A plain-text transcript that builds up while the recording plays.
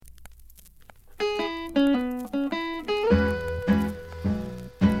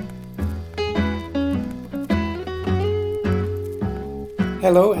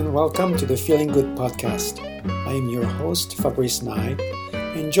Hello and welcome to the Feeling Good podcast. I am your host, Fabrice Nye,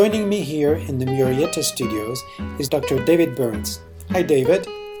 and joining me here in the Murrieta studios is Dr. David Burns. Hi, David.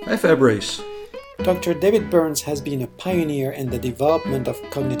 Hi, Fabrice. Dr. David Burns has been a pioneer in the development of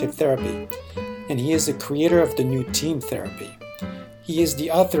cognitive therapy, and he is the creator of the new TEAM therapy. He is the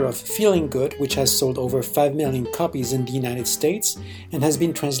author of Feeling Good, which has sold over 5 million copies in the United States and has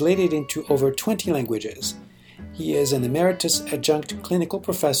been translated into over 20 languages. He is an emeritus adjunct clinical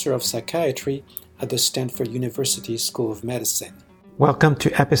professor of psychiatry at the Stanford University School of Medicine. Welcome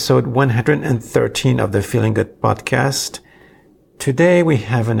to episode 113 of the Feeling Good podcast. Today we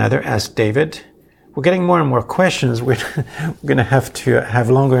have another Ask David. We're getting more and more questions. We're going to have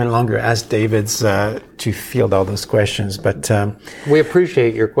longer and longer Ask Davids to field all those questions. But we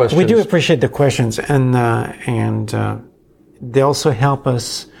appreciate your questions. We do appreciate the questions, and they also help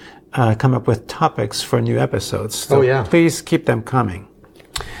us come up with topics for new episodes. So Please keep them coming.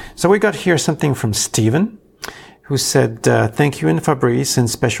 So we got here something from Stephen, who said, thank you and Fabrice and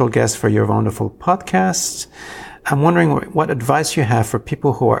special guests for your wonderful podcasts. I'm wondering what advice you have for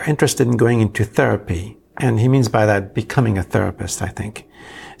people who are interested in going into therapy. And he means by that becoming a therapist, I think.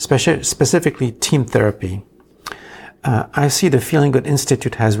 Specifically TEAM therapy. I see the Feeling Good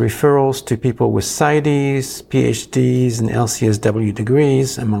Institute has referrals to people with PsyDs, PhDs, and LCSW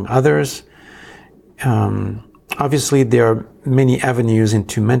degrees, among others. Obviously, there are many avenues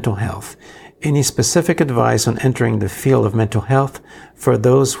into mental health. Any specific advice on entering the field of mental health for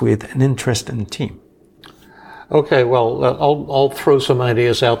those with an interest in TEAM? Okay, well, I'll throw some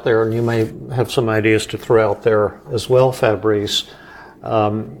ideas out there, and you may have some ideas to throw out there as well, Fabrice.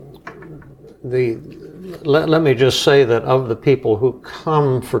 Let me just say that of the people who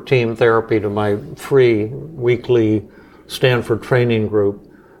come for TEAM therapy to my free weekly Stanford training group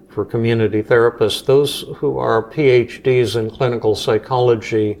for community therapists, those who are PhDs in clinical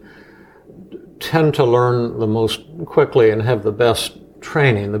psychology tend to learn the most quickly and have the best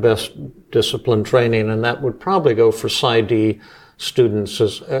training, the best discipline training, and that would probably go for PsyD students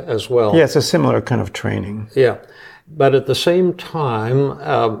as well. Yeah, it's a similar kind of training. Yeah, but at the same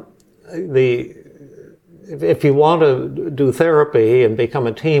time, if you want to do therapy and become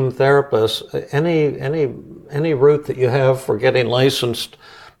a TEAM therapist, any route that you have for getting licensed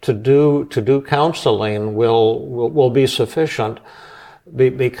to do counseling will be sufficient,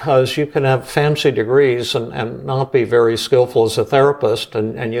 because you can have fancy degrees and not be very skillful as a therapist,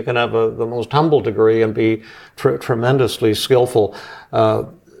 and you can have the most humble degree and be tremendously skillful.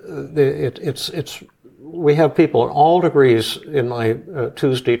 We have people at all degrees in my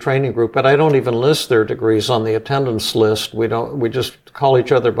Tuesday training group, but I don't even list their degrees on the attendance list. We just call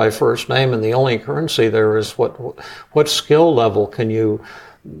each other by first name, and the only currency there is what skill level can you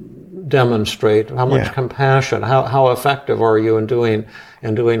demonstrate, how much compassion, how effective are you in doing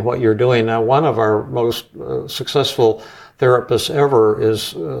what you're doing. Now, one of our most successful therapists ever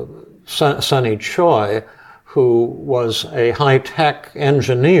is Sunny Choi, who was a high-tech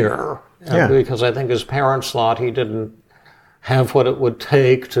engineer. Because I think his parents thought he didn't have what it would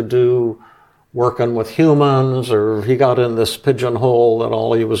take to do working with humans, or he got in this pigeonhole that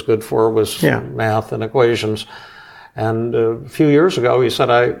all he was good for was math and equations. And a few years ago, he said,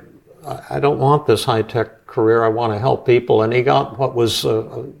 I don't want this high-tech career. I want to help people. And he got what was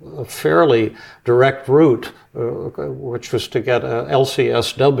a fairly direct route, which was to get a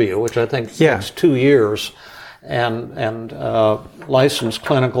LCSW, which I think takes 2 years. And licensed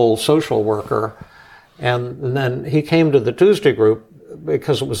clinical social worker. And then he came to the Tuesday group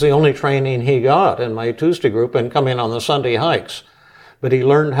because it was the only training he got in my Tuesday group, and coming on the Sunday hikes. But he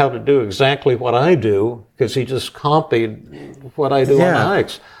learned how to do exactly what I do because he just copied what I do on the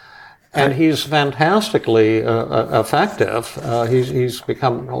hikes. And he's fantastically effective. He's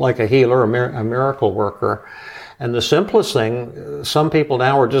become like a healer, a miracle worker. And the simplest thing, some people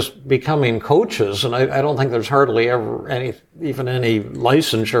now are just becoming coaches, and I don't think there's hardly ever any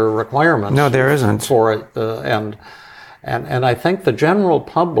licensure requirements. No, there isn't for it. And I think the general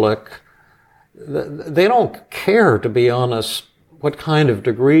public, they don't care, to be honest, what kind of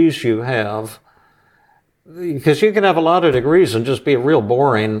degrees you have, because you can have a lot of degrees and just be a real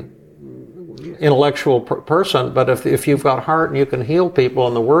boring intellectual person, but if you've got heart and you can heal people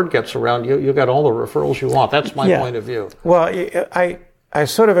and the word gets around, you got all the referrals you want. That's my point of view. Well, I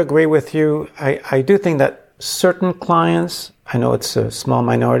sort of agree with you. I do think that certain clients, I know it's a small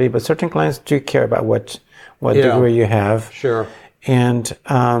minority, but certain clients do care about what degree you have. Sure. And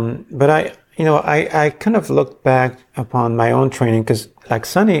but I kind of looked back upon my own training, because like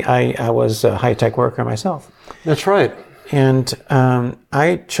Sunny, I was a high-tech worker myself. That's right. And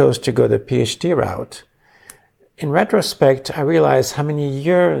I chose to go the PhD route. in retrospect, I realized how many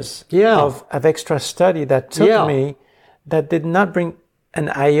years of extra study that took me that did not bring an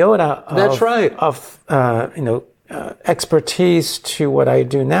iota of expertise to what I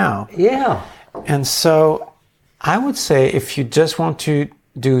do now. Yeah. And so I would say if you just want to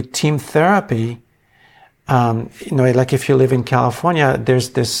do team therapy, like if you live in California, there's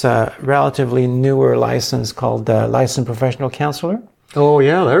this relatively newer license called Licensed Professional Counselor. Oh,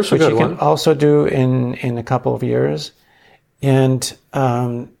 yeah, there's a good one. Which you can also do in a couple of years. And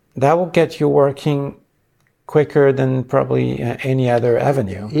that will get you working quicker than probably any other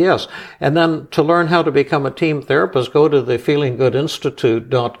avenue. Yes. And then to learn how to become a team therapist, go to the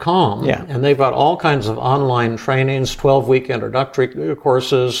feelinggoodinstitute.com. Yeah. And they've got all kinds of online trainings, 12-week introductory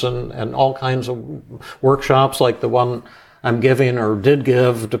courses, and all kinds of workshops like the one I'm giving or did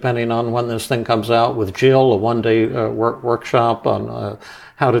give, depending on when this thing comes out, with Jill, a one-day workshop on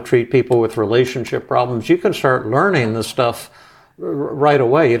how to treat people with relationship problems. You can start learning this stuff right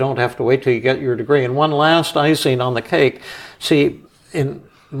away. You don't have to wait till you get your degree. And one last icing on the cake. See,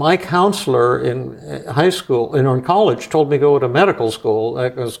 my counselor in high school, in college, told me to go to medical school.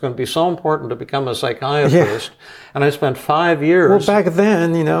 It was going to be so important to become a psychiatrist. Yeah. And I spent 5 years. Well, back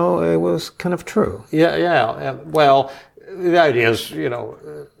then, it was kind of true. Yeah. Well, the idea is,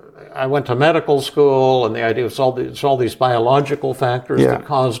 I went to medical school, and the idea was all these biological factors that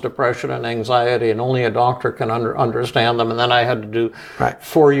cause depression and anxiety, and only a doctor can understand them. And then I had to do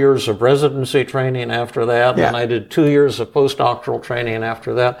 4 years of residency training after that, and I did 2 years of postdoctoral training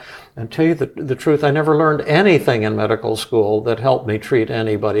after that. And tell you the truth, I never learned anything in medical school that helped me treat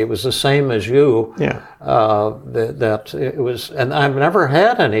anybody. It was the same as you. Yeah. That it was, and I've never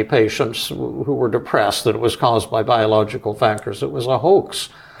had any patients who were depressed that it was caused by biological factors. It was a hoax.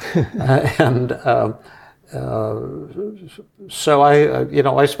 So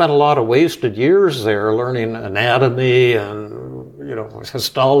I spent a lot of wasted years there learning anatomy and,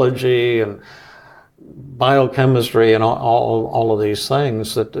 histology and biochemistry and all of these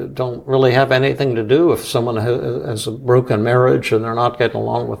things that don't really have anything to do if someone has a broken marriage and they're not getting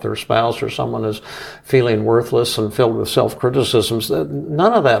along with their spouse, or someone is feeling worthless and filled with self-criticisms.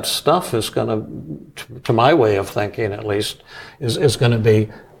 None of that stuff is going to my way of thinking at least, is going to be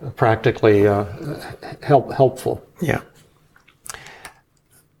practically helpful. Yeah.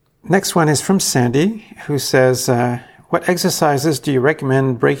 Next one is from Sandy, who says, what exercises do you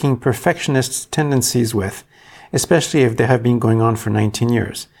recommend breaking perfectionist tendencies with, especially if they have been going on for 19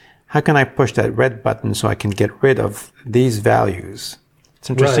 years? How can I push that red button so I can get rid of these values? It's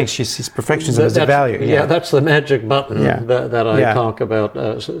interesting. She sees perfectionism as a value. Yeah, that's the magic button that I talk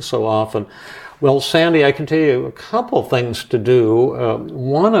about so often. Well, Sandy, I can tell you a couple things to do.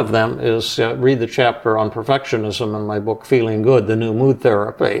 One of them is read the chapter on perfectionism in my book, Feeling Good, the New Mood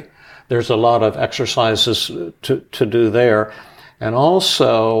Therapy. There's a lot of exercises to do there. And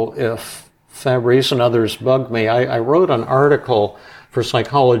also, if Fabrice and others bug me, I wrote an article for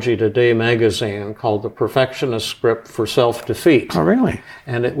Psychology Today magazine called The Perfectionist Script for Self-Defeat. Oh, really?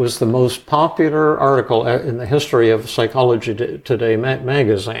 And it was the most popular article in the history of Psychology Today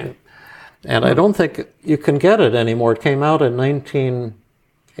magazine. And I don't think you can get it anymore. It came out in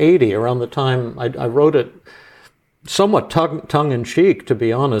 1980, around the time I wrote it, somewhat tongue-in-cheek, to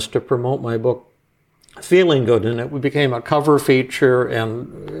be honest, to promote my book, Feeling Good, and it became a cover feature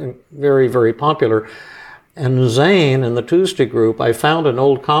and very, very popular. And Zane in the Tuesday group, I found an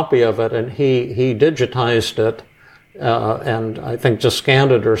old copy of it, and he digitized it, and I think just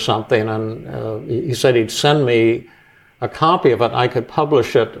scanned it or something, and he said he'd send me a copy of it. I could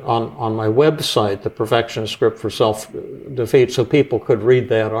publish it on my website, The Perfectionist Script for Self-Defeat, so people could read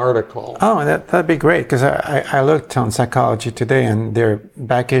that article. Oh, that'd be great, because I looked on Psychology Today, and their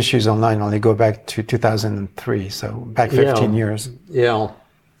back issues online only go back to 2003, so back 15 years. Yeah.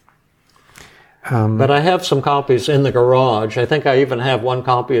 But I have some copies in the garage. I think I even have one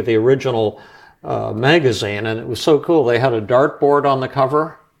copy of the original magazine, and it was so cool. They had a dartboard on the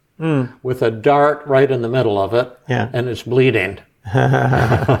cover, with a dart right in the middle of it, and it's bleeding.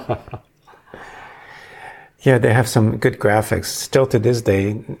 Yeah, they have some good graphics. Still to this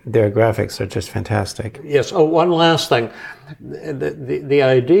day, their graphics are just fantastic. Yes. Oh, one last thing. The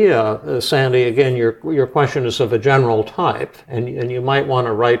idea, Sandy, again, your question is of a general type, and you might want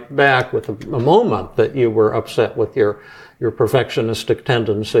to write back with a moment that you were upset with your perfectionistic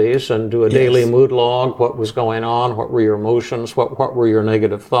tendencies, and do a daily mood log. What was going on? What were your emotions? What were your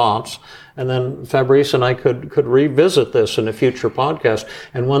negative thoughts? And then Fabrice and I could revisit this in a future podcast.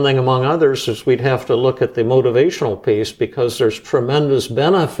 And one thing among others is we'd have to look at the motivational piece, because there's tremendous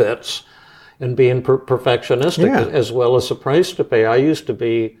benefits in being perfectionistic, as well as a price to pay. I used to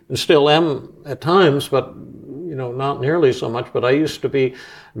be, and still am at times, but not nearly so much, but I used to be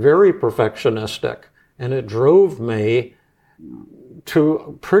very perfectionistic, and it drove me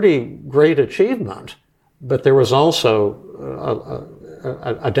to pretty great achievement. But there was also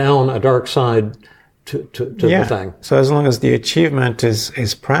a dark side to the thing. So as long as the achievement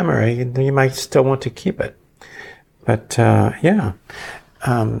is primary, you might still want to keep it. But so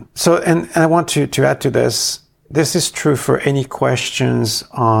I want to add to this. This is true for any questions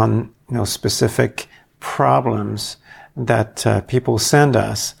on specific problems that people send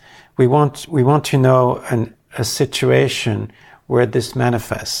us. We want to know a situation where this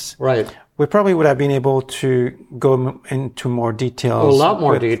manifests. Right. We probably would have been able to go into more details. A lot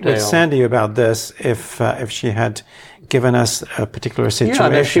more detail. With Sandy about this if she had given us a particular situation. Yeah,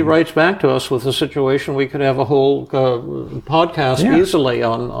 and if she writes back to us with a situation, we could have a whole podcast easily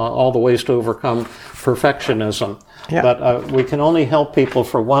on all the ways to overcome perfectionism. Yeah. But we can only help people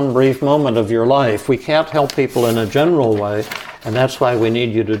for one brief moment of your life. We can't help people in a general way, and that's why we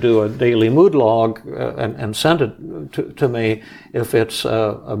need you to do a daily mood log and send it to me if it's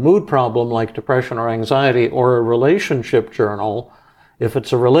a mood problem like depression or anxiety, or a relationship journal if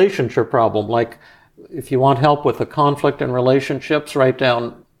it's a relationship problem. Like if you want help with a conflict in relationships, write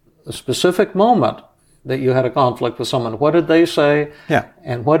down a specific moment that you had a conflict with someone. What did they say? Yeah.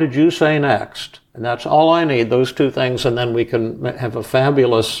 And what did you say next? And that's all I need, those two things, and then we can have a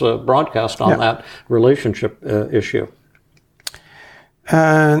fabulous broadcast on that relationship issue.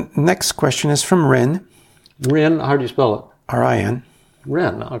 Next question is from Rin. Rin, how do you spell it? R-I-N.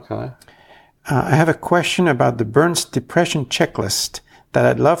 Rin, okay. I have a question about the Burns depression checklist that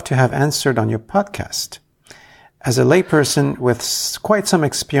I'd love to have answered on your podcast. As a layperson with quite some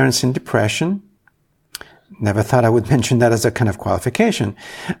experience in depression, never thought I would mention that as a kind of qualification,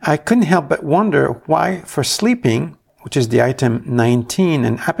 I couldn't help but wonder why for sleeping, which is the item 19,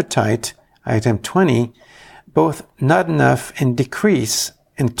 and appetite, item 20, both not enough and decrease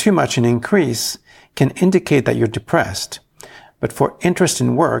and too much and increase can indicate that you're depressed. But for interest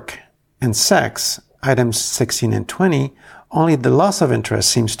in work and sex, items 16 and 20, only the loss of interest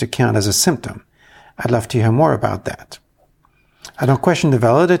seems to count as a symptom. I'd love to hear more about that. I don't question the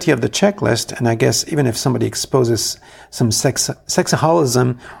validity of the checklist, and I guess even if somebody exposes some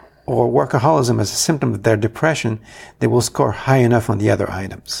sexaholism or workaholism as a symptom of their depression, they will score high enough on the other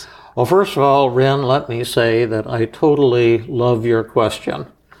items. Well, first of all, Ren, let me say that I totally love your question.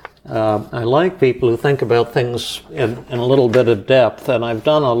 I like people who think about things in a little bit of depth, and I've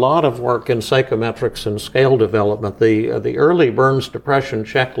done a lot of work in psychometrics and scale development. The early Burns depression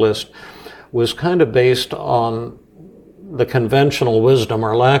checklist was kind of based on the conventional wisdom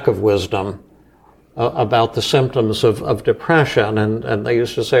or lack of wisdom about the symptoms of depression, and they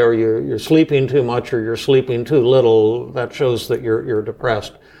used to say, "Oh, you're sleeping too much, or you're sleeping too little. That shows that you're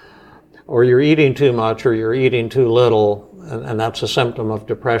depressed." Or you're eating too much, or you're eating too little, and that's a symptom of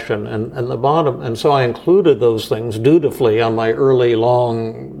depression. And the bottom, and so I included those things dutifully on my early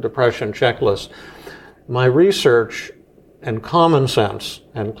long depression checklist. My research and common sense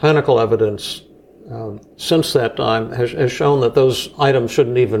and clinical evidence since that time has shown that those items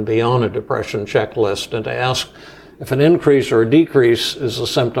shouldn't even be on a depression checklist, and to ask if an increase or a decrease is a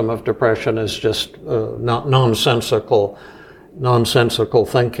symptom of depression is just not nonsensical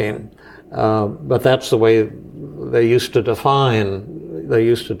thinking. But that's the way they used to define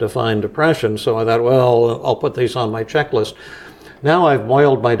depression. So I thought, well, I'll put these on my checklist. Now I've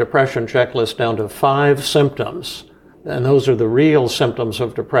boiled my depression checklist down to 5 symptoms, and those are the real symptoms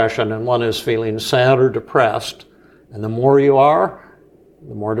of depression. And one is feeling sad or depressed, and the more you are,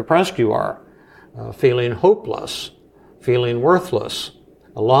 the more depressed you are. Feeling hopeless, feeling worthless,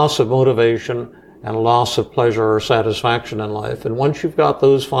 a loss of motivation, and a loss of pleasure or satisfaction in life. And once you've got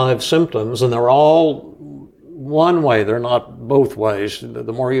those 5 symptoms, and they're all one way, they're not both ways.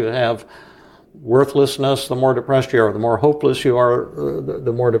 The more you have worthlessness, the more depressed you are. The more hopeless you are,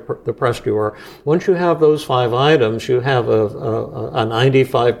 the more depressed you are. Once you have those 5 items, you have a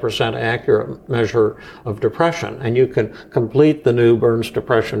 95% accurate measure of depression. And you can complete the new Burns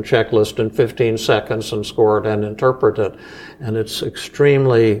depression checklist in 15 seconds and score it and interpret it. And it's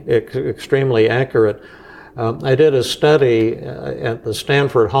extremely accurate. I did a study at the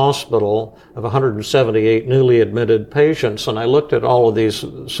Stanford Hospital of 178 newly admitted patients, and I looked at all of these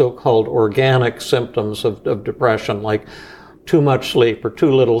so-called organic symptoms of depression, like too much sleep or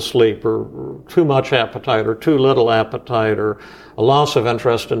too little sleep, or too much appetite or too little appetite, or a loss of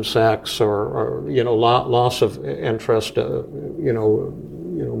interest in sex, or loss of interest,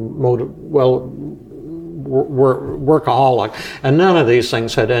 workaholic. And none of these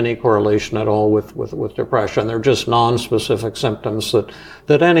things had any correlation at all with depression. They're just non-specific symptoms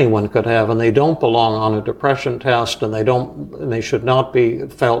that anyone could have, and they don't belong on a depression test, and they should not be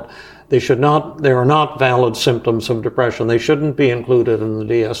felt. They are not valid symptoms of depression. They shouldn't be included in the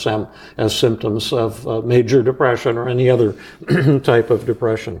DSM as symptoms of major depression or any other type of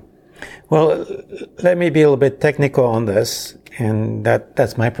depression. Well, let me be a little bit technical on this, and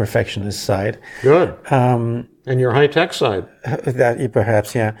that's my perfectionist side. Good. And your high-tech side. That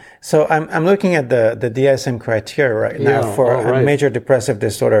perhaps, yeah. So I'm looking at the DSM criteria right now for a major depressive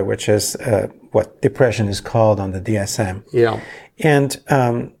disorder, which is what depression is called on the DSM. Yeah.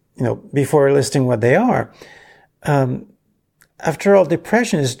 And before listing what they are, after all,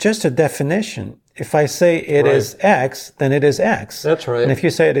 depression is just a definition. If I say it is X, then it is X. That's right. And if you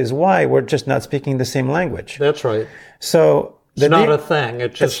say it is Y, we're just not speaking the same language. That's right. So it's not a thing.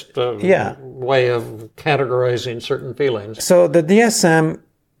 It's just a way of categorizing certain feelings. So the DSM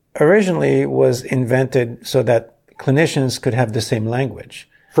originally was invented so that clinicians could have the same language.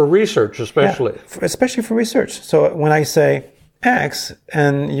 For research, especially. Yeah, especially for research. So when I say X,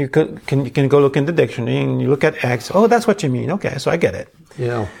 and you can go look in the dictionary and you look at X, oh, that's what you mean. Okay, so I get it.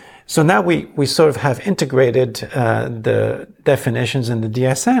 Yeah. So now we sort of have integrated the definitions in the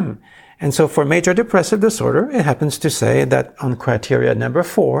DSM. And so for major depressive disorder, it happens to say that on criteria number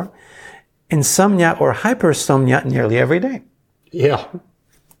 4, insomnia or hypersomnia nearly every day. Yeah.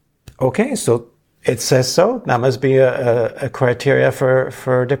 Okay, so it says so. That must be a criteria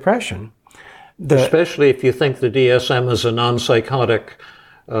for depression. Especially if you think the DSM is a non-psychotic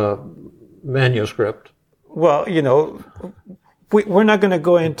manuscript. Well, we're not going to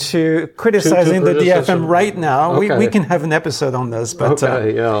go into criticizing the DSM right now. Okay. We can have an episode on this. But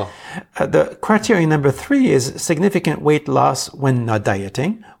the criteria number 3 is significant weight loss when not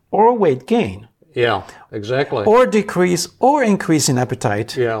dieting, or weight gain. Yeah, exactly. Or decrease or increase in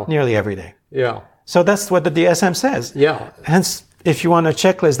appetite nearly every day. Yeah. So that's what the DSM says. Yeah. Hence, if you want a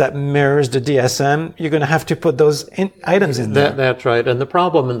checklist that mirrors the DSM, you're going to have to put those items in there. That's right. And the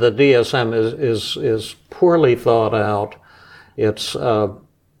problem in the DSM is poorly thought out. It's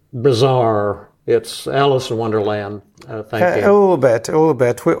bizarre. It's Alice in Wonderland. Thank you. A little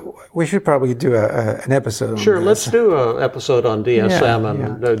bit. We should probably do an episode on Sure, this. let's do an episode on DSM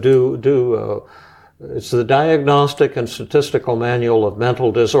it's the Diagnostic and Statistical Manual of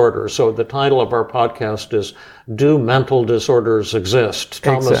Mental Disorders. So the title of our podcast is Do Mental Disorders Exist?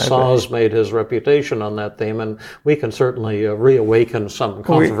 Thomas Sawes made his reputation on that theme, and we can certainly reawaken some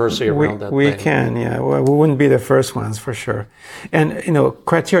controversy around that theme. We can, yeah. Well, we wouldn't be the first ones, for sure. And,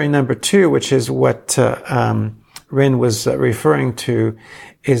 criteria number 2, which is what Rin was referring to,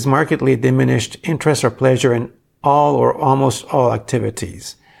 is markedly diminished interest or pleasure in all or almost all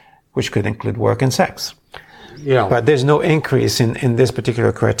activities, which could include work and sex. Yeah. But there's no increase in this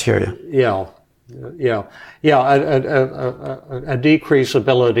particular criteria. Yeah. A decreased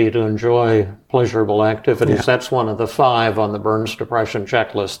ability to enjoy pleasurable activities. Yeah. That's one of the 5 on the Burns depression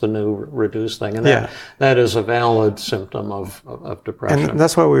checklist, the new reduced thing. And that is a valid symptom of depression. And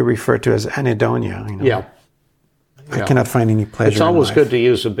that's what we refer to as anhedonia. Yeah. I cannot find any pleasure. It's always good to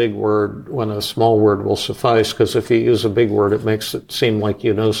use a big word when a small word will suffice, because if you use a big word, it makes it seem like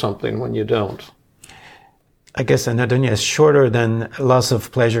you know something when you don't. I guess anhedonia is shorter than loss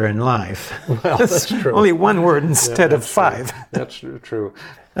of pleasure in life. Well, that's true. Only one word instead of 5. True. That's true.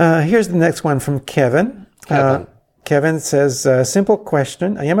 Here's the next one from Kevin. Kevin says, simple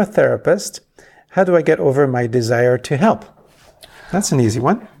question. I am a therapist. How do I get over my desire to help? That's an easy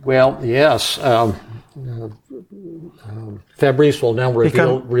one. Well, yes. Fabrice will now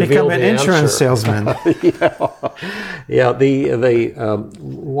reveal become an insurance salesman. One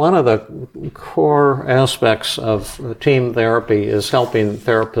of the core aspects of team therapy is helping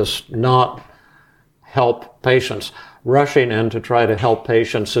therapists not help patients. Rushing in to try to help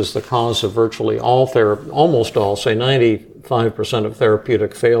patients is the cause of virtually almost all, say 95% of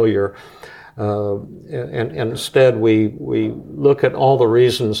therapeutic failure. And instead, we look at all the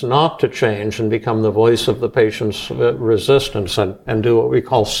reasons not to change and become the voice of the patient's resistance and do what we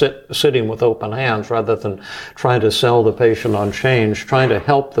call sitting with open hands, rather than trying to sell the patient on change. Trying to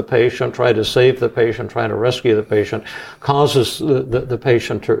help the patient, try to save the patient, trying to rescue the patient causes the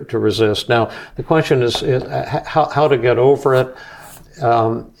patient to resist. Now, the question is how to get over it.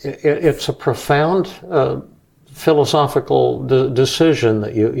 It's a profound philosophical decision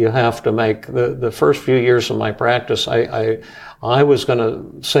that you have to make. The first few years of my practice, I was going to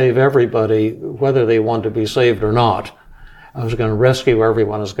save everybody, whether they want to be saved or not. I was going to rescue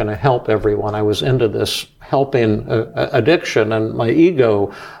everyone. I was going to help everyone. I was into this helping addiction, and my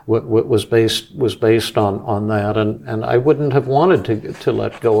ego was based on that. And I wouldn't have wanted to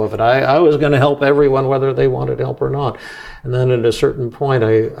let go of it. I was going to help everyone, whether they wanted help or not. And then at a certain point,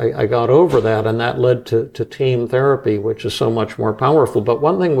 I got over that, and that led to team therapy, which is so much more powerful. But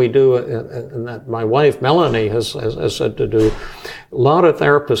one thing we do, and that my wife Melanie has said to do, a lot of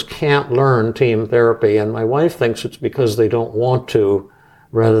therapists can't learn team therapy, and my wife thinks it's because they don't want to,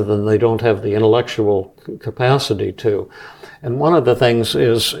 rather than they don't have the intellectual capacity to. And one of the things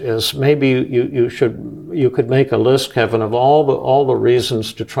is maybe you could make a list, Kevin, of all the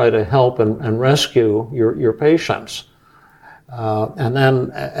reasons to try to help and rescue your patients. And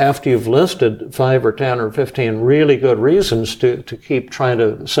then after you've listed 5 or 10 or 15 really good reasons to keep trying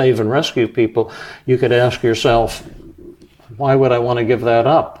to save and rescue people, you could ask yourself, why would I want to give that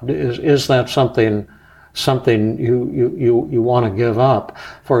up? Is that something you want to give up?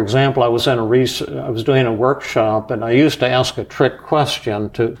 For example, I was doing a workshop, and I used to ask a trick question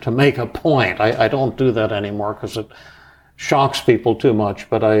to make a point. I don't do that anymore because it shocks people too much,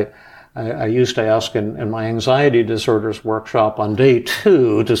 but I used to ask in my anxiety disorders workshop on day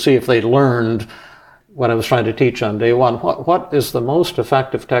 2 to see if they learned what I was trying to teach on day 1. What is the most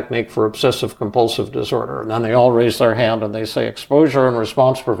effective technique for obsessive compulsive disorder? And then they all raise their hand and they say exposure and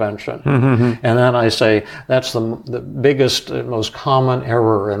response prevention. Mm-hmm. And then I say that's the biggest, most common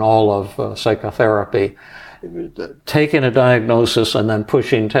error in all of psychotherapy, taking a diagnosis and then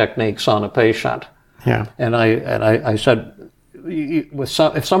pushing techniques on a patient. Yeah. And I said,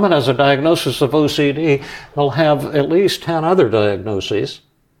 if someone has a diagnosis of OCD, they'll have at least 10 other diagnoses.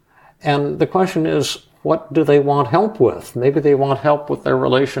 And the question is, what do they want help with? Maybe they want help with their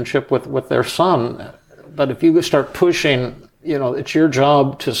relationship with their son. But if you start pushing, it's your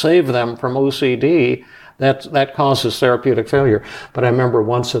job to save them from OCD, that causes therapeutic failure. But I remember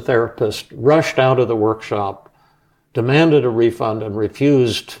once a therapist rushed out of the workshop, demanded a refund, and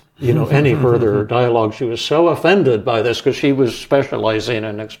refused any further dialogue. She was so offended by this because she was specializing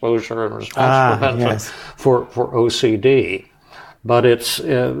in exposure and response prevention for OCD. But it's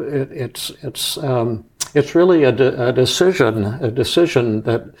really a decision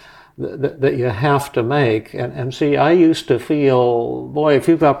that you have to make. And see, I used to feel, boy, if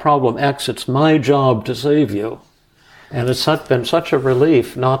you've got problem X, it's my job to save you. And it's been such a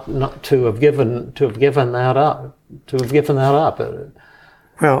relief not to have given that up.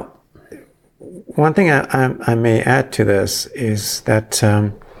 Well, one thing I may add to this is that,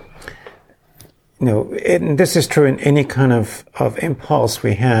 and this is true in any kind of impulse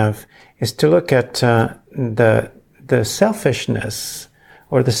we have, is to look at the selfishness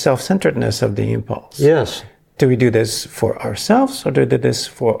or the self-centeredness of the impulse. Yes. Do we do this for ourselves or do we do this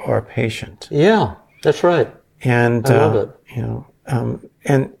for our patient? Yeah, that's right. And I love it.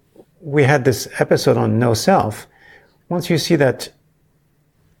 And we had this episode on no self. Once you see that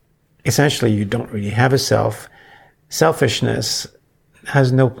essentially you don't really have a self, selfishness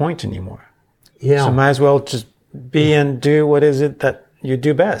has no point anymore. Yeah. So might as well just be and do what is it that you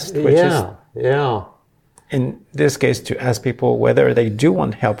do best, which is in this case to ask people whether they do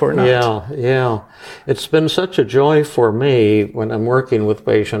want help or not. Yeah. It's been such a joy for me when I'm working with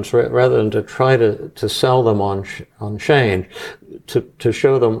patients, rather than to try to sell them on change, to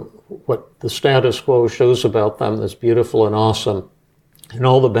show them what the status quo shows about them that's beautiful and awesome, and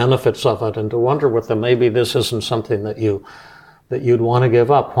all the benefits of it, and to wonder with them, maybe this isn't something that you'd want to give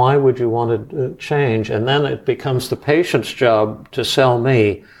up. Why would you want to change? And then it becomes the patient's job to sell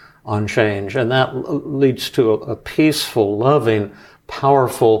me on change. And that leads to a peaceful, loving,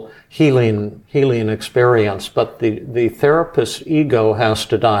 powerful, healing experience. But the therapist's ego has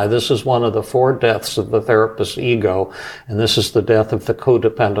to die. This is one of the 4 deaths of the therapist's ego. And this is the death of the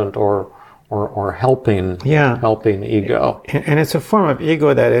codependent or helping ego. And it's a form of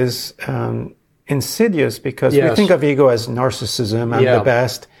ego that is insidious because we think of ego as narcissism, I'm the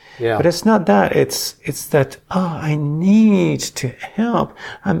best. Yeah. But it's not that. It's that, I need to help.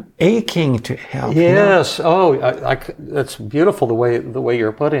 I'm aching to help. Yes. That's beautiful the way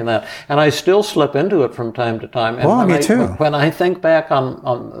you're putting that. And I still slip into it from time to time. And me too. When I think back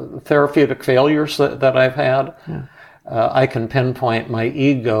on therapeutic failures that I've had, I can pinpoint my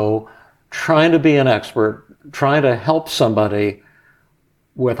ego trying to be an expert, trying to help somebody,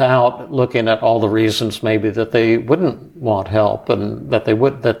 without looking at all the reasons maybe that they wouldn't want help and that they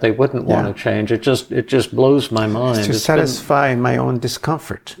wouldn't want to change. It just blows my mind. It's to satisfy my own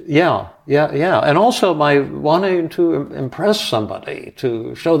discomfort. Yeah. And also my wanting to impress somebody,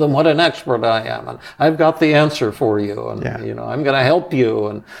 to show them what an expert I am, and I've got the answer for you, and I'm going to help you,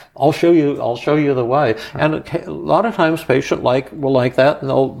 and I'll show you the way. And a lot of times patients will like that, and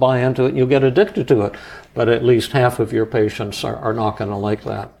they'll buy into it, and you'll get addicted to it. But at least half of your patients are not going to like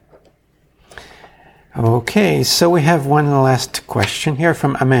that. Okay, so we have one last question here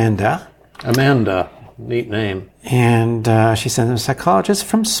from Amanda. Amanda, neat name. And she says, I'm a psychologist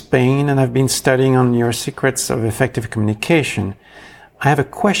from Spain, and I've been studying on your secrets of effective communication. I have a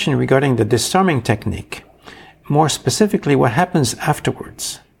question regarding the disarming technique. More specifically, what happens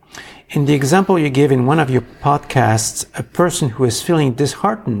afterwards? In the example you gave in one of your podcasts, a person who is feeling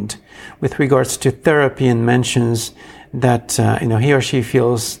disheartened with regards to therapy and mentions that he or she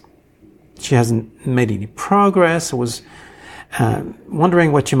feels she hasn't made any progress, was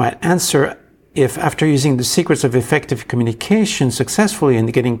wondering what you might answer if, after using the secrets of effective communication successfully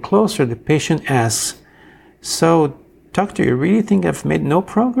and getting closer, the patient asks, "So, doctor, you really think I've made no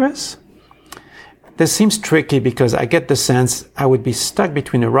progress?" This seems tricky because I get the sense I would be stuck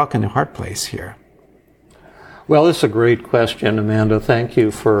between a rock and a hard place here. Well, it's a great question, Amanda. Thank you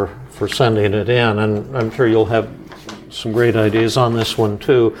for sending it in, and I'm sure you'll have some great ideas on this one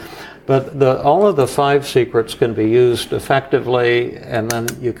too. But all of the 5 secrets can be used effectively, and then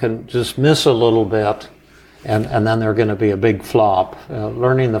you can just miss a little bit, and then they're going to be a big flop.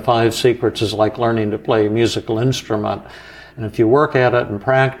 Learning the 5 secrets is like learning to play a musical instrument. And if you work at it and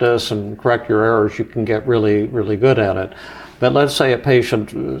practice and correct your errors, you can get really, really good at it. But let's say a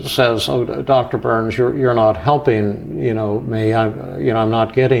patient says, "Oh, Dr. Burns, you're not helping, me. I'm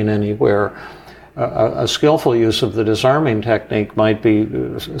not getting anywhere." A skillful use of the disarming technique might be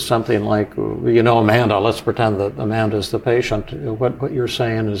something like, Amanda, let's pretend that Amanda's the patient. What you're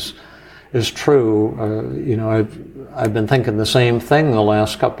saying is true. I've been thinking the same thing the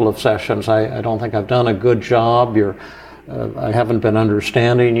last couple of sessions. I don't think I've done a good job. I haven't been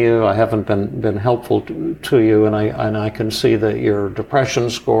understanding you. I haven't been helpful to you, and I can see that your depression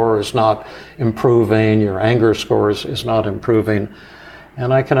score is not improving. Your anger score is not improving.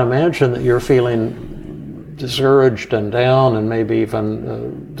 And I can imagine that you're feeling discouraged and down and maybe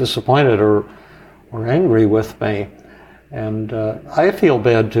even disappointed or angry with me. And I feel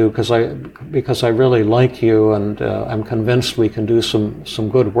bad too because I really like you, and I'm convinced we can do some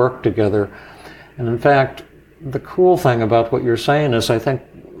good work together. And in fact, the cool thing about what you're saying is I think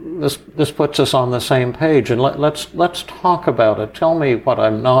this puts us on the same page, and let's talk about it. Tell me what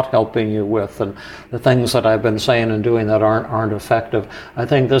I'm not helping you with, and the things that I've been saying and doing that aren't effective. I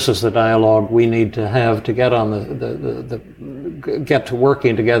think this is the dialogue we need to have to get on get to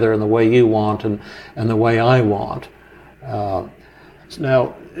working together in the way you want and the way I want.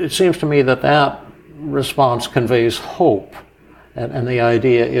 Now, it seems to me that response conveys hope. And the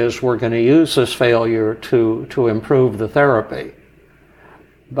idea is we're going to use this failure to improve the therapy.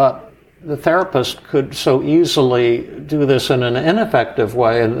 But the therapist could so easily do this in an ineffective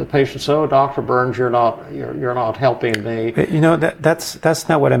way, and the patient says, "Oh, Dr. Burns, you're not helping me." But that's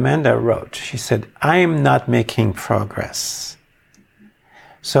not what Amanda wrote. She said, "I am not making progress."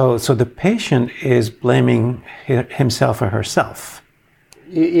 So the patient is blaming himself or herself.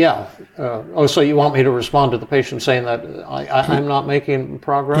 Yeah. So you want me to respond to the patient saying that I'm not making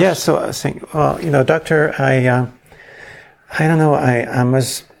progress? Yeah. So I was saying, well, doctor, I don't know. I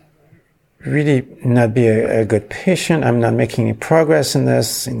must really not be a good patient. I'm not making any progress in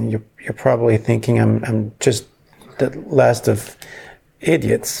this. And you're probably thinking I'm just the last of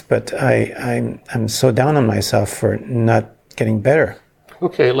idiots. But I'm so down on myself for not getting better.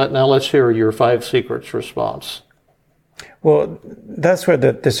 Okay. Now let's hear your 5 secrets response. Well, that's where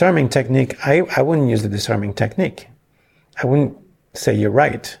the disarming technique. I wouldn't use the disarming technique. I wouldn't say you're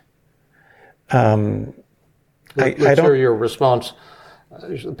right. Let's hear your response.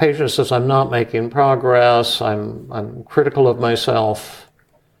 The patient says, "I'm not making progress. I'm critical of myself."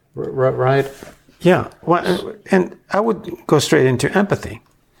 Right? Yeah. Well, and I would go straight into empathy.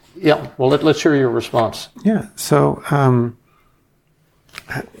 Yeah. Well, let's hear your response. Yeah. So,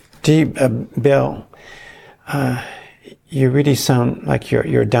 Bill, you really sound like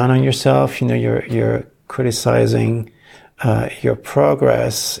you're down on yourself. You're criticizing your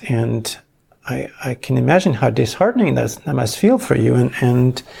progress, and I can imagine how disheartening that must feel for you.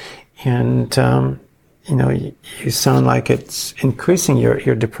 And you sound like it's increasing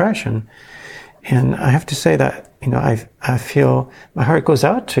your depression. And I have to say that I feel my heart goes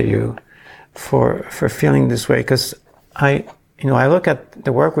out to you for feeling this way, because I look at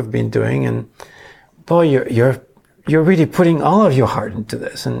the work we've been doing, and boy, you're really putting all of your heart into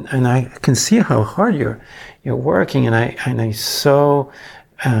this, and I can see how hard you're working, and I so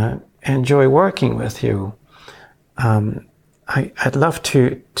enjoy working with you. I'd love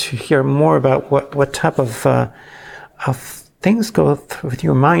to hear more about what type of things go through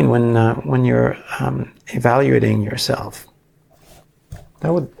your mind when you're evaluating yourself.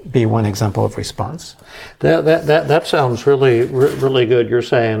 That would be one example of response. That sounds really good. You're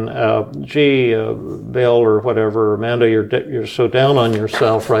saying, Bill or whatever, Amanda, you're so down on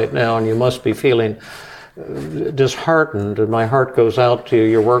yourself right now, and you must be feeling disheartened. And my heart goes out to you.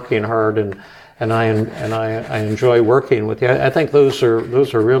 You're working hard, and I enjoy working with you. I think those are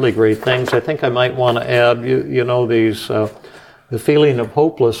really great things. I think I might want to add, these. The feeling of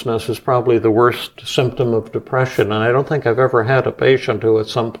hopelessness is probably the worst symptom of depression, and I don't think I've ever had a patient who at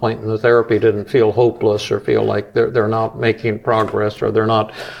some point in the therapy didn't feel hopeless or feel like they're not making progress, or they're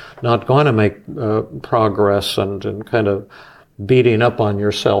not going to make progress, and kind of beating up on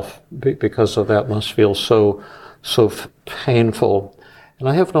yourself because of that must feel so painful. And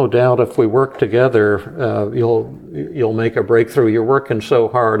I have no doubt if we work together, you'll make a breakthrough. You're working so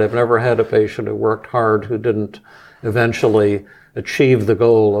hard. I've never had a patient who worked hard who didn't eventually achieve the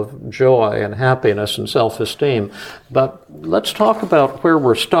goal of joy and happiness and self-esteem. But let's talk about where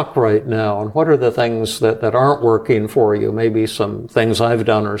we're stuck right now, and what are the things that aren't working for you. Maybe some things I've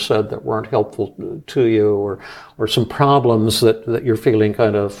done or said that weren't helpful to you, or some problems that you're feeling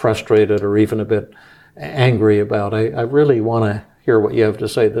kind of frustrated or even a bit angry about. I really want to hear what you have to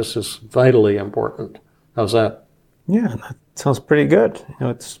say. This is vitally important. How's that? Yeah, that sounds pretty good.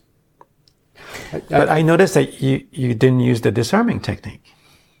 But I noticed that you didn't use the disarming technique.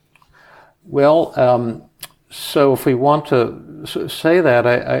 Well, so if we want to say that,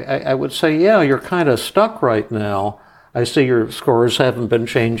 I would say, yeah, you're kind of stuck right now. I see your scores haven't been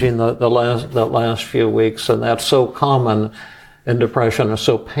changing the last few weeks, and that's so common in depression, or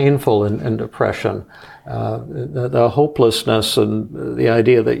so painful in depression. The hopelessness and the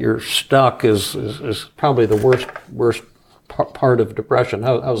idea that you're stuck is probably the worst part of depression.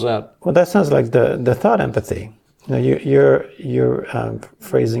 How's that? Well, that sounds like the thought empathy. You're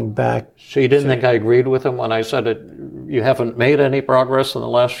phrasing back. So you didn't think I agreed with him when I said it? You haven't made any progress in the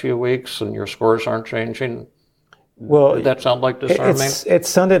last few weeks, and your scores aren't changing. Well, did that sound like disarming? It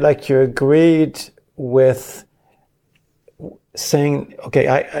sounded like you agreed with saying, okay,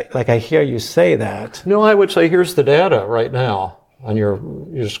 I hear you say that. No, I would say here's the data right now on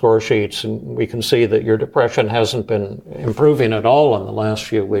your score sheets, and we can see that your depression hasn't been improving at all in the last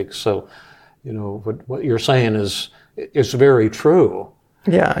few weeks. So, what you're saying is very true.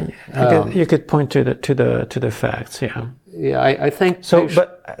 Yeah, you could point to the facts. Yeah. Yeah, I think so.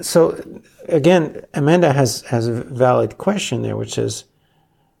 So again, Amanda has a valid question there, which is,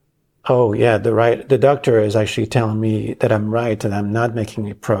 oh yeah, the doctor is actually telling me that I'm right and I'm not making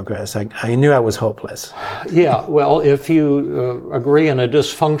any progress. I knew I was hopeless. Yeah, well, if you agree in a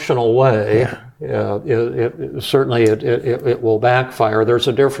dysfunctional way, certainly it will backfire. There's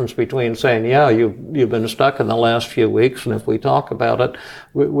a difference between saying, yeah, you've been stuck in the last few weeks, and if we talk about it,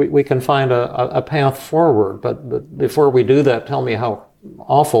 we can find a path forward. But before we do that, tell me how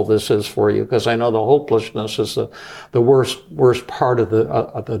awful this is for you, because I know the hopelessness is the worst part of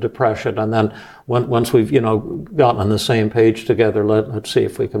the depression. And then once we've gotten on the same page together, let's see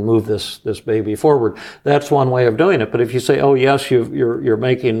if we can move this baby forward. That's one way of doing it. But if you say, oh yes, you're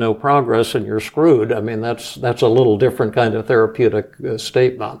making no progress and you're screwed, I mean that's a little different kind of therapeutic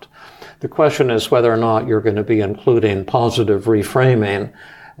statement. The question is whether or not you're going to be including positive reframing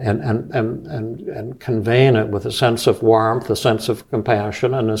and conveying it with a sense of warmth, a sense of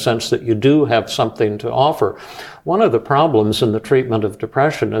compassion, and a sense that you do have something to offer. One of the problems in the treatment of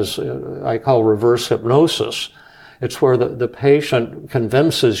depression is I call reverse hypnosis. It's where the patient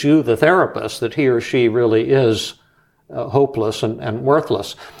convinces you, the therapist, that he or she really is hopeless and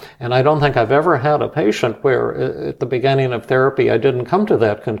worthless. And I don't think I've ever had a patient where at the beginning of therapy I didn't come to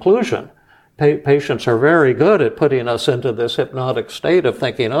that conclusion. Patients are very good at putting us into this hypnotic state of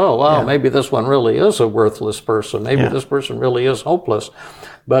thinking, oh, wow, maybe this one really is a worthless person. Maybe this person really is hopeless.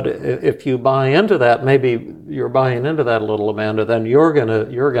 But if you buy into that, maybe you're buying into that a little, Amanda, then you're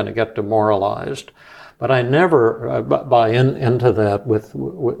gonna get demoralized. But I never buy into that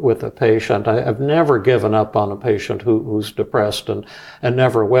with a patient. I've never given up on a patient who's depressed and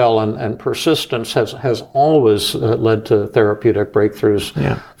never will. And persistence has always led to therapeutic breakthroughs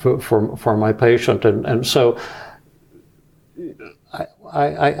for my patient. And so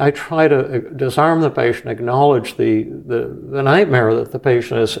I try to disarm the patient, acknowledge the nightmare that the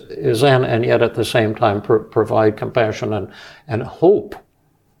patient is in, and yet at the same time provide compassion and hope.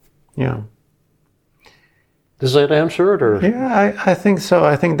 Yeah. Does that answer it? Or? Yeah, I think so.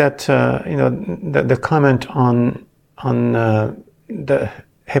 I think that the comment on the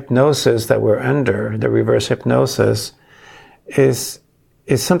hypnosis that we're under, the reverse hypnosis, is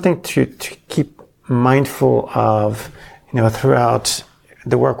something to keep mindful of, throughout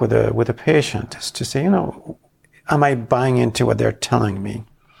the work with a patient, is to say, am I buying into what they're telling me?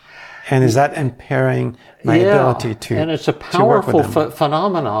 And is that impairing my ability to and it's a powerful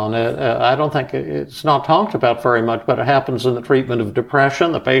phenomenon. I don't think it's not talked about very much, but it happens in the treatment of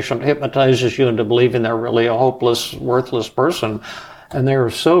depression. The patient hypnotizes you into believing they're really a hopeless, worthless person, and they're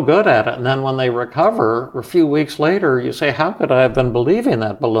so good at it. And then when they recover, a few weeks later, you say, how could I have been believing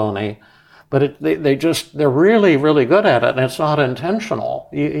that baloney? But they're really, really good at it, and it's not intentional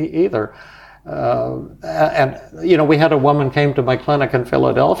either. We had a woman came to my clinic in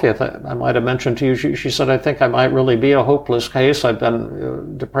Philadelphia that I might have mentioned to you. She said, I think I might really be a hopeless case. I've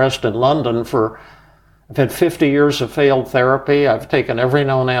been depressed in London I've had 50 years of failed therapy. I've taken every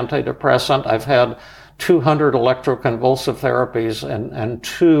known antidepressant. I've had 200 electroconvulsive therapies and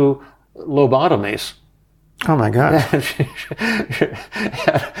 2 lobotomies. Oh my God. And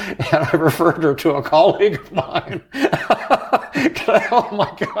I referred her to a colleague of mine. Oh my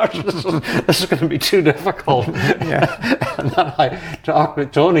gosh, this is going to be too difficult. Yeah. And then I talked to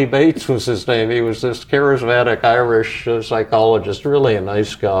Tony Bates, was his name. He was this charismatic Irish psychologist, really a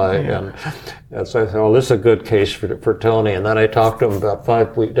nice guy. Yeah. And so I thought, well, this is a good case for Tony. And then I talked to him about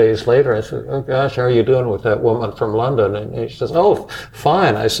 5 days later. I said, oh gosh, how are you doing with that woman from London? And he says, oh,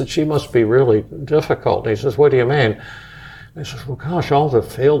 fine. I said, she must be really difficult. And he says, what do you mean? I says, well, gosh, all the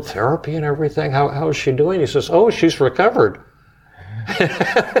failed therapy and everything, how is she doing? He says, oh, she's recovered.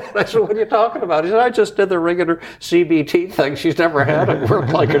 I said, what are you talking about? He said, I just did the regular CBT thing. She's never had it.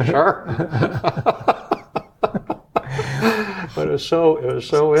 Worked like a shark. But it was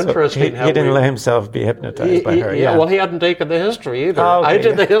so interesting. He didn't let himself be hypnotized by her. Yeah, well, he hadn't taken the history either. Oh, okay. I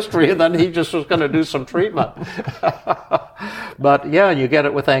did the history, and then he just was going to do some treatment. But yeah, you get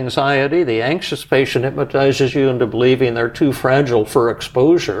it with anxiety. The anxious patient hypnotizes you into believing they're too fragile for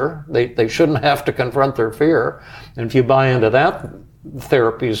exposure. They shouldn't have to confront their fear. And if you buy into that,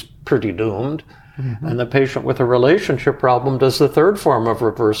 therapy's pretty doomed. Mm-hmm. And the patient with a relationship problem does the third form of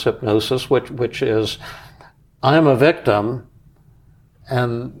reverse hypnosis, which is, I'm a victim,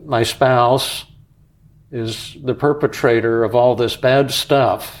 and my spouse is the perpetrator of all this bad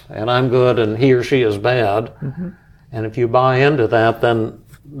stuff, and I'm good and he or she is bad. Mm-hmm. And if you buy into that, then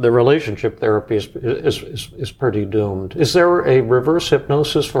the relationship therapy is pretty doomed. Is there a reverse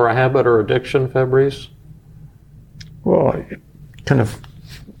hypnosis for a habit or addiction, Fabrice? Well, it kind of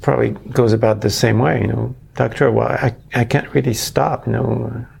probably goes about the same way, Doctor, well, I can't really stop,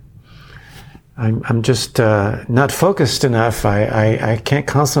 I'm just not focused enough. I can't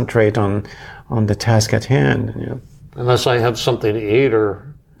concentrate on the task at hand. Unless I have something to eat,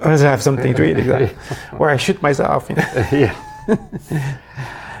 or unless I have something to eat, exactly. Or I shoot myself. Yeah.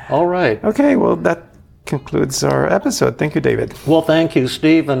 All right. Okay. Well, that concludes our episode. Thank you, David. Well, thank you,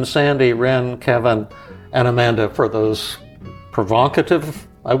 Steve and Sandy, Ren, Kevin, and Amanda, for those provocative,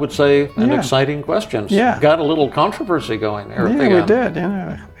 I would say, and exciting questions. Yeah. Got a little controversy going there. Yeah, we did.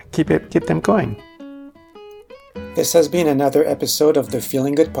 Keep them going. This has been another episode of the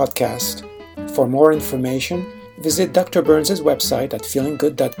Feeling Good podcast. For more information, visit Dr. Burns' website at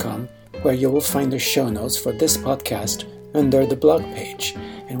feelinggood.com, where you will find the show notes for this podcast under the blog page,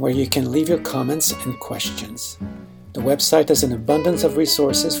 and where you can leave your comments and questions. The website has an abundance of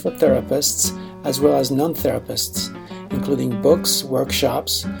resources for therapists as well as non-therapists, including books,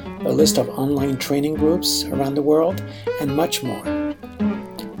 workshops, a list of online training groups around the world, and much more.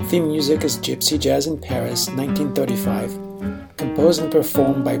 Theme music is Gypsy Jazz in Paris, 1935, composed and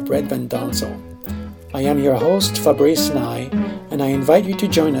performed by Brett Van Donsel. I am your host, Fabrice Nye, and I invite you to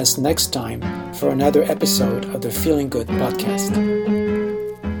join us next time for another episode of the Feeling Good podcast.